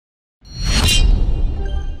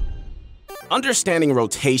Understanding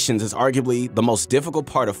rotations is arguably the most difficult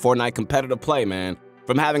part of Fortnite competitive play, man.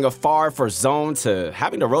 From having a far first zone to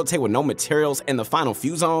having to rotate with no materials in the final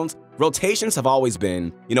few zones, rotations have always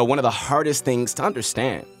been, one of the hardest things to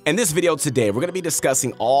understand. In this video today, we're going to be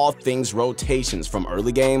discussing all things rotations from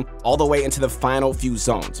early game all the way into the final few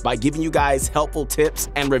zones by giving you guys helpful tips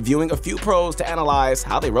and reviewing a few pros to analyze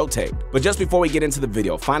how they rotate. But just before we get into the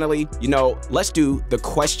video, finally, let's do the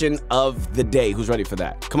question of the day. Who's ready for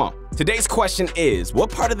that? Come on. Today's question is, what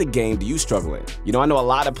part of the game do you struggle in? I know a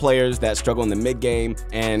lot of players that struggle in the mid game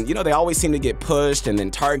and, they always seem to get pushed and then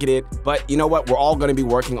targeted. But you know what? We're all going to be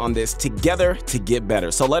working on this together to get better.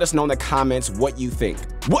 So let us know in the comments what you think.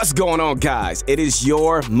 What's going on, guys? It is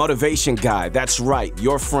your motivation guy. That's right,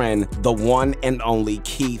 your friend, the one and only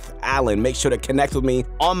Keith Allen. Make sure to connect with me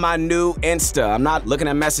on my new Insta. I'm not looking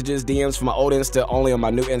at messages, DMs from my old Insta, only on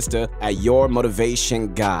my new Insta at your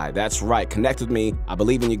motivation guy. That's right, connect with me. I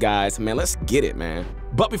believe in you guys. Man, let's get it, man.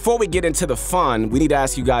 But before we get into the fun, we need to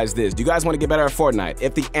ask you guys this. Do you guys want to get better at Fortnite?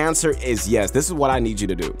 If the answer is yes, this is what I need you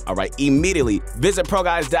to do. All right, immediately visit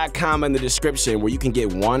ProGuides.com in the description where you can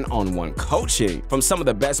get one-on-one coaching from some of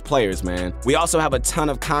the best players, man. We also have a ton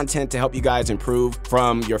of content to help you guys improve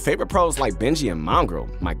from your favorite pros like Benji and Mongrel.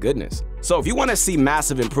 My goodness. So if you want to see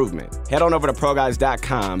massive improvement, head on over to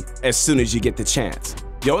ProGuides.com as soon as you get the chance.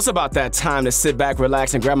 Yo, it's about that time to sit back,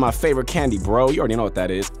 relax, and grab my favorite candy, bro. You already know what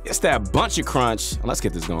that is. It's that bunch of crunch. Let's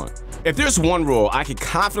get this going. If there's one rule I can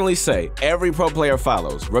confidently say every pro player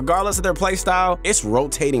follows, regardless of their play style, it's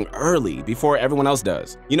rotating early before everyone else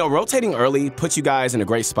does. Rotating early puts you guys in a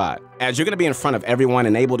great spot, as you're going to be in front of everyone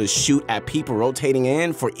and able to shoot at people rotating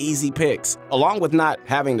in for easy picks, along with not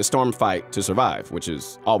having to storm fight to survive, which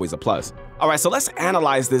is always a plus. All right, so let's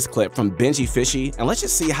analyze this clip from Benji Fishy, and let's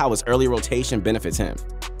just see how his early rotation benefits him.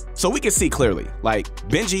 So we can see clearly,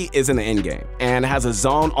 Benji is in the end game and has a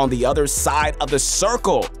zone on the other side of the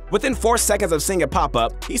circle. Within 4 seconds of seeing it pop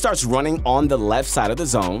up, he starts running on the left side of the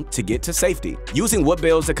zone to get to safety, using wood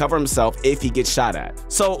builds to cover himself if he gets shot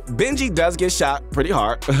at. So Benji does get shot pretty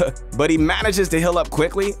hard, but he manages to heal up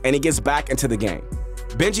quickly and he gets back into the game.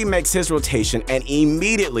 Benji makes his rotation and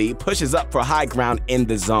immediately pushes up for high ground in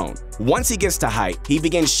the zone. Once he gets to height, he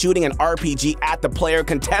begins shooting an RPG at the player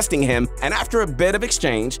contesting him, and after a bit of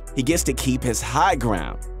exchange, he gets to keep his high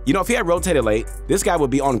ground. If he had rotated late, this guy would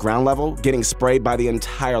be on ground level getting sprayed by the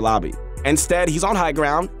entire lobby. Instead, he's on high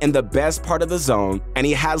ground in the best part of the zone, and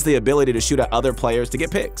he has the ability to shoot at other players to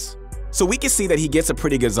get picks. So we can see that he gets a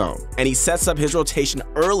pretty good zone, and he sets up his rotation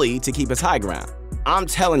early to keep his high ground. I'm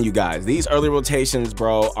telling you guys, these early rotations,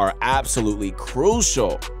 bro, are absolutely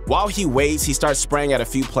crucial. While he waits, he starts spraying at a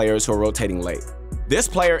few players who are rotating late. This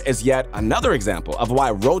player is yet another example of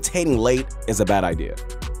why rotating late is a bad idea.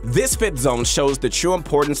 This fifth zone shows the true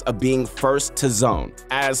importance of being first to zone,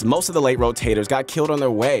 as most of the late rotators got killed on their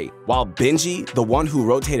way, while Benji, the one who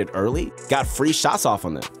rotated early, got free shots off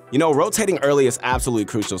on them. Rotating early is absolutely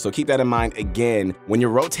crucial, so keep that in mind again when you're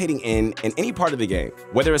rotating in any part of the game,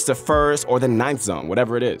 whether it's the first or the ninth zone,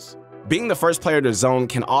 whatever it is. Being the first player to zone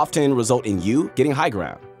can often result in you getting high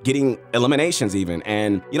ground, getting eliminations even,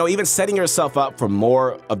 and even setting yourself up for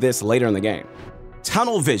more of this later in the game.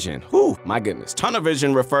 Tunnel vision. Whew, my goodness. Tunnel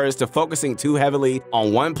vision refers to focusing too heavily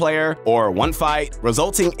on one player or one fight,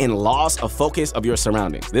 resulting in loss of focus of your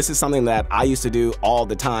surroundings. This is something that I used to do all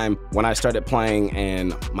the time when I started playing,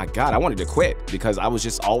 and my God, I wanted to quit because I was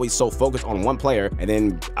just always so focused on one player, and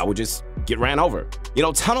then I would just get ran over.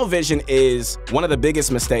 Tunnel vision is one of the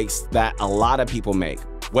biggest mistakes that a lot of people make.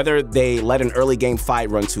 Whether they let an early game fight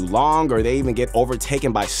run too long or they even get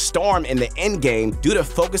overtaken by storm in the end game due to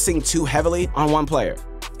focusing too heavily on one player.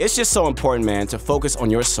 It's just so important, man, to focus on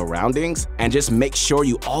your surroundings and just make sure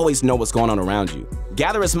you always know what's going on around you.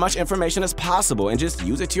 Gather as much information as possible and just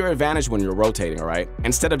use it to your advantage when you're rotating, all right?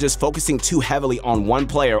 Instead of just focusing too heavily on one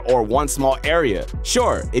player or one small area.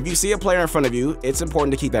 Sure, if you see a player in front of you, it's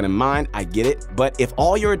important to keep that in mind, I get it, but if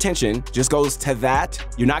all your attention just goes to that,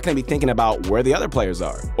 you're not gonna be thinking about where the other players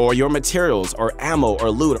are, or your materials, or ammo, or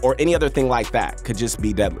loot, or any other thing like that could just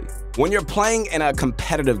be deadly. When you're playing in a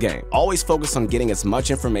competitive game, always focus on getting as much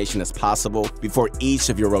information as possible before each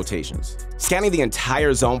of your rotations. Scanning the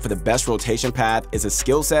entire zone for the best rotation path is a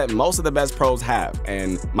skill set most of the best pros have,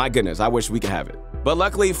 and my goodness, I wish we could have it. But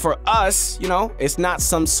luckily for us, it's not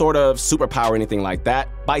some sort of superpower or anything like that.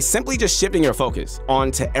 By simply just shifting your focus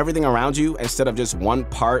onto everything around you instead of just one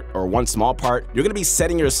part or one small part, you're gonna be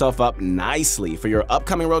setting yourself up nicely for your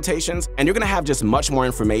upcoming rotations, and you're gonna have just much more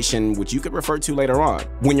information which you could refer to later on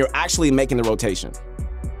when you're actually making the rotation.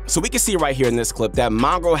 So we can see right here in this clip that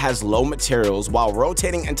Mongrel has low materials while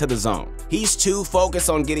rotating into the zone. He's too focused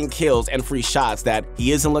on getting kills and free shots that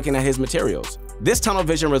he isn't looking at his materials. This tunnel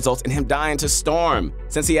vision results in him dying to Storm,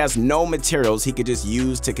 since he has no materials he could just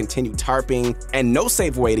use to continue tarping and no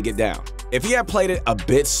safe way to get down. If he had played it a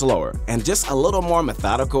bit slower and just a little more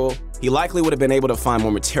methodical, he likely would have been able to find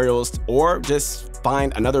more materials or just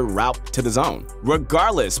find another route to the zone.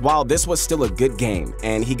 Regardless, while this was still a good game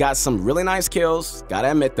and he got some really nice kills, gotta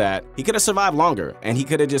admit that, he could have survived longer and he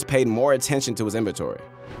could have just paid more attention to his inventory.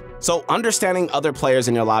 So understanding other players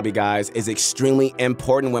in your lobby, guys, is extremely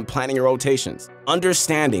important when planning your rotations.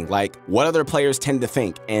 Understanding like what other players tend to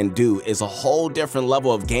think and do is a whole different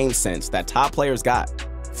level of game sense that top players got.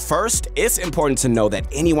 First, it's important to know that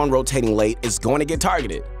anyone rotating late is going to get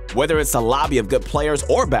targeted, whether it's a lobby of good players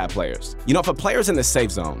or bad players. You know, if a player's in the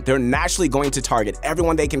safe zone, they're naturally going to target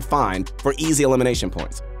everyone they can find for easy elimination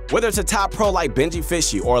points. Whether it's a top pro like Benji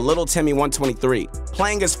Fishy or a little Timmy 123,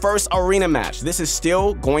 playing his first arena match, this is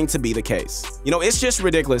still going to be the case. You know, it's just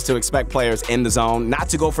ridiculous to expect players in the zone not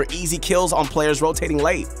to go for easy kills on players rotating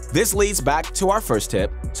late. This leads back to our first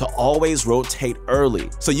tip, to always rotate early.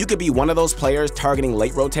 So you could be one of those players targeting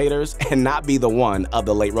late rotators and not be the one of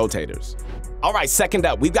the late rotators. All right, second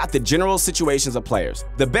up, we've got the general situations of players.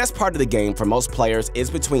 The best part of the game for most players is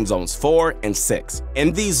between zones 4 and 6.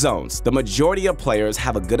 In these zones, the majority of players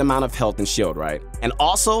have a good amount of health and shield, right? And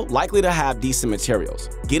also likely to have decent materials.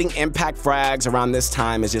 Getting impact frags around this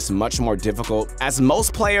time is just much more difficult, as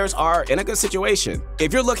most players are in a good situation.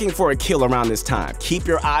 If you're looking for a kill around this time, keep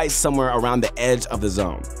your eyes somewhere around the edge of the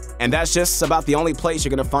zone. And that's just about the only place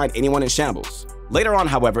you're gonna find anyone in shambles. Later on,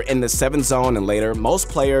 however, in the 7th zone and later, most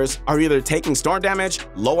players are either taking storm damage,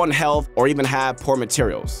 low on health, or even have poor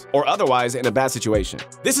materials, or otherwise in a bad situation.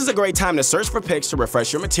 This is a great time to search for picks to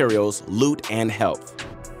refresh your materials, loot, and health.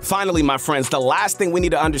 Finally, my friends, the last thing we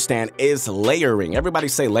need to understand is layering. Everybody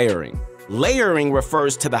say layering. Layering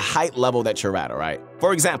refers to the height level that you're at, all right?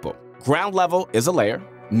 For example, ground level is a layer,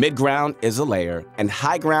 mid-ground is a layer, and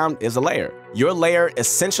high ground is a layer. Your layer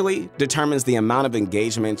essentially determines the amount of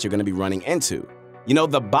engagement you're gonna be running into. You know,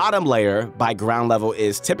 the bottom layer by ground level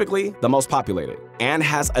is typically the most populated and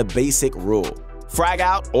has a basic rule: frag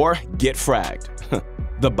out or get fragged.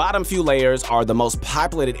 The bottom few layers are the most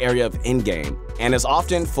populated area of in-game and is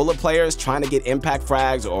often full of players trying to get impact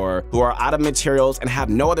frags or who are out of materials and have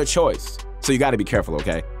no other choice. So you gotta be careful,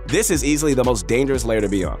 okay? This is easily the most dangerous layer to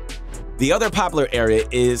be on. The other popular area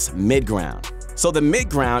is mid-ground. So the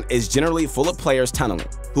mid-ground is generally full of players tunneling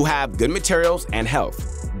who have good materials and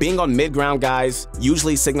health. Being on mid-ground, guys,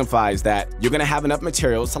 usually signifies that you're gonna have enough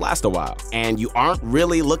materials to last a while, and you aren't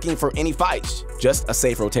really looking for any fights, just a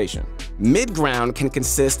safe rotation. Mid-ground can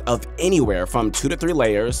consist of anywhere from 2 to 3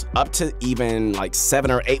 layers, up to even like 7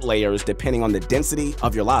 or 8 layers, depending on the density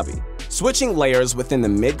of your lobby. Switching layers within the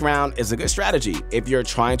mid-ground is a good strategy if you're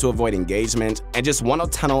trying to avoid engagement and just want to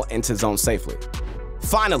tunnel into zones safely.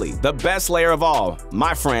 Finally, the best layer of all,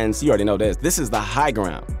 my friends, you already know this is the high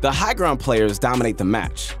ground. The high ground players dominate the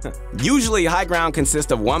match. Usually, high ground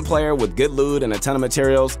consists of one player with good loot and a ton of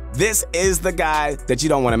materials. This is the guy that you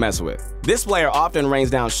don't want to mess with. This player often rains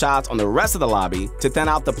down shots on the rest of the lobby to thin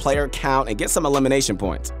out the player count and get some elimination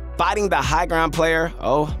points. Fighting the high ground player,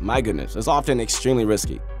 oh my goodness, is often extremely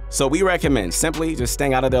risky. So we recommend simply just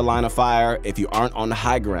staying out of their line of fire if you aren't on the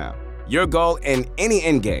high ground. Your goal in any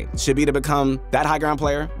endgame should be to become that high ground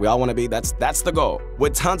player we all want to be. That's the goal,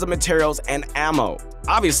 with tons of materials and ammo.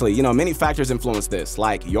 Obviously, you know, many factors influence this,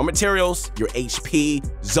 like your materials, your HP,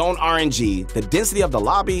 zone RNG, the density of the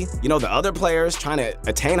lobby, you know, the other players trying to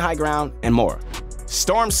attain high ground, and more.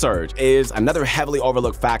 Storm Surge is another heavily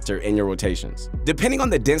overlooked factor in your rotations. Depending on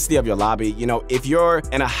the density of your lobby, you know, if you're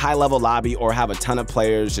in a high-level lobby or have a ton of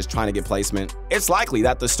players just trying to get placement, it's likely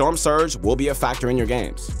that the Storm Surge will be a factor in your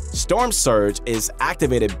games. Storm Surge is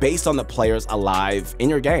activated based on the players alive in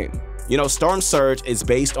your game. You know, Storm Surge is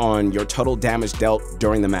based on your total damage dealt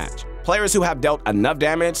during the match. Players who have dealt enough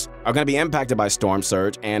damage are going to be impacted by Storm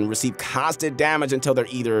Surge and receive constant damage until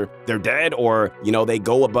they're dead or, you know, they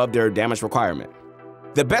go above their damage requirement.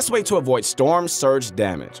 The best way to avoid Storm Surge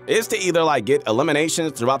damage is to either get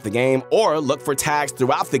eliminations throughout the game or look for tags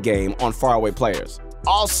throughout the game on faraway players.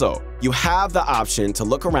 Also, you have the option to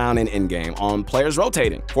look around in in-game on players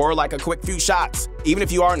rotating for a quick few shots. Even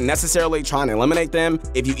if you aren't necessarily trying to eliminate them,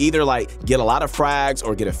 if you either get a lot of frags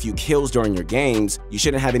or get a few kills during your games, you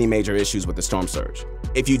shouldn't have any major issues with the Storm Surge.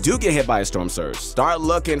 If you do get hit by a Storm Surge, start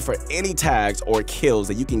looking for any tags or kills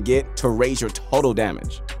that you can get to raise your total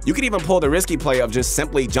damage. You could even pull the risky play of just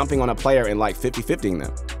simply jumping on a player and 50-50ing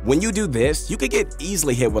them. When you do this, you could get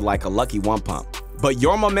easily hit with a lucky one pump. but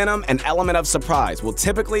your momentum and element of surprise will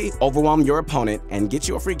typically overwhelm your opponent and get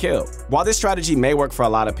you a free kill. While this strategy may work for a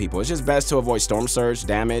lot of people, it's just best to avoid Storm Surge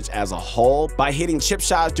damage as a whole by hitting chip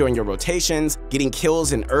shots during your rotations, getting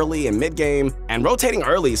kills in early and mid game, and rotating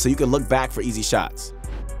early so you can look back for easy shots.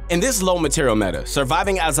 In this low material meta,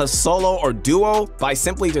 surviving as a solo or duo by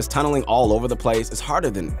simply just tunneling all over the place is harder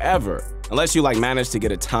than ever, unless you manage to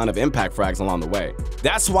get a ton of impact frags along the way.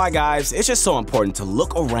 That's why, guys, it's just so important to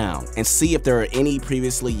look around and see if there are any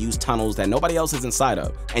previously used tunnels that nobody else is inside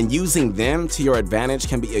of, and using them to your advantage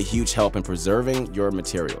can be a huge help in preserving your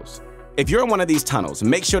materials. If you're in one of these tunnels,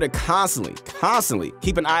 make sure to constantly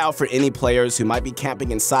keep an eye out for any players who might be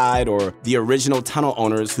camping inside or the original tunnel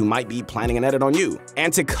owners who might be planning an edit on you.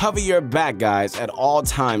 And to cover your back, guys, at all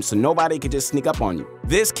times so nobody can just sneak up on you.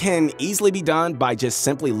 This can easily be done by just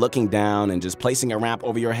simply looking down and just placing a ramp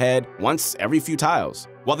over your head once every few tiles.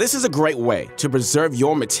 While this is a great way to preserve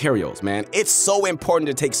your materials, man, it's so important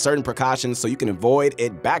to take certain precautions so you can avoid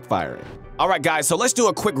it backfiring. Alright guys, so let's do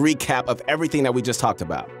a quick recap of everything that we just talked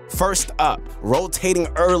about. First up, rotating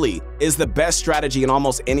early is the best strategy in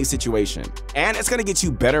almost any situation. And it's going to get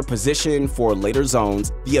you better position for later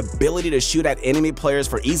zones, the ability to shoot at enemy players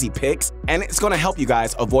for easy picks, and it's going to help you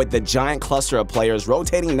guys avoid the giant cluster of players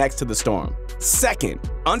rotating next to the storm. Second,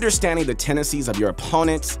 understanding the tendencies of your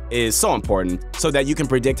opponents is so important so that you can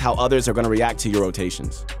predict how others are going to react to your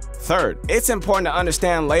rotations. Third, it's important to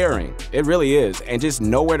understand layering. It really is, and just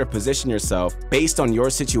know where to position yourself based on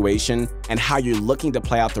your situation and how you're looking to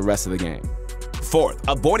play out the rest of the game. Fourth,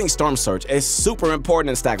 avoiding Storm Surge is super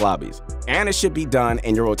important in stack lobbies, and it should be done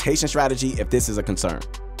in your rotation strategy if this is a concern.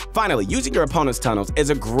 Finally, using your opponent's tunnels is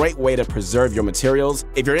a great way to preserve your materials.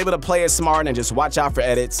 If you're able to play it smart and just watch out for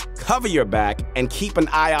edits, cover your back, and keep an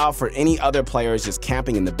eye out for any other players just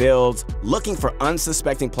camping in the builds, looking for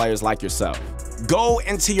unsuspecting players like yourself. Go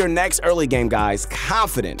into your next early game, guys,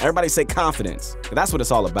 confident. Everybody say confidence. That's what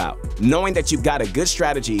it's all about. Knowing that you've got a good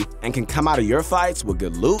strategy and can come out of your fights with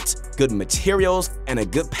good loot, good materials, and a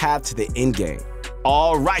good path to the end game.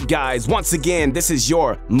 All right, guys, once again, this is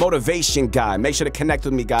your motivation guy. Make sure to connect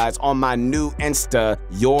with me, guys, on my new Insta,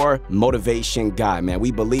 Your Motivation Guy, man.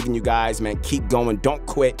 We believe in you guys, man. Keep going. Don't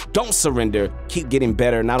quit. Don't surrender. Keep getting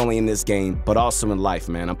better, not only in this game, but also in life,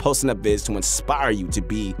 man. I'm posting up vids to inspire you to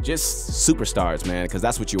be just superstars, man, because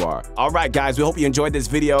that's what you are. All right, guys, we hope you enjoyed this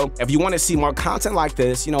video. If you want to see more content like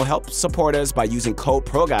this, help support us by using code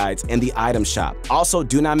ProGuides in the item shop. Also,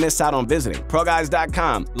 do not miss out on visiting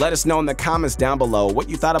ProGuides.com. Let us know in the comments down below what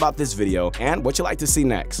you thought about this video and what you'd like to see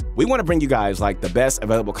next. We want to bring you guys the best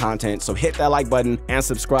available content, so hit that like button and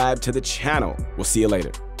subscribe to the channel. We'll see you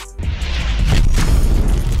later.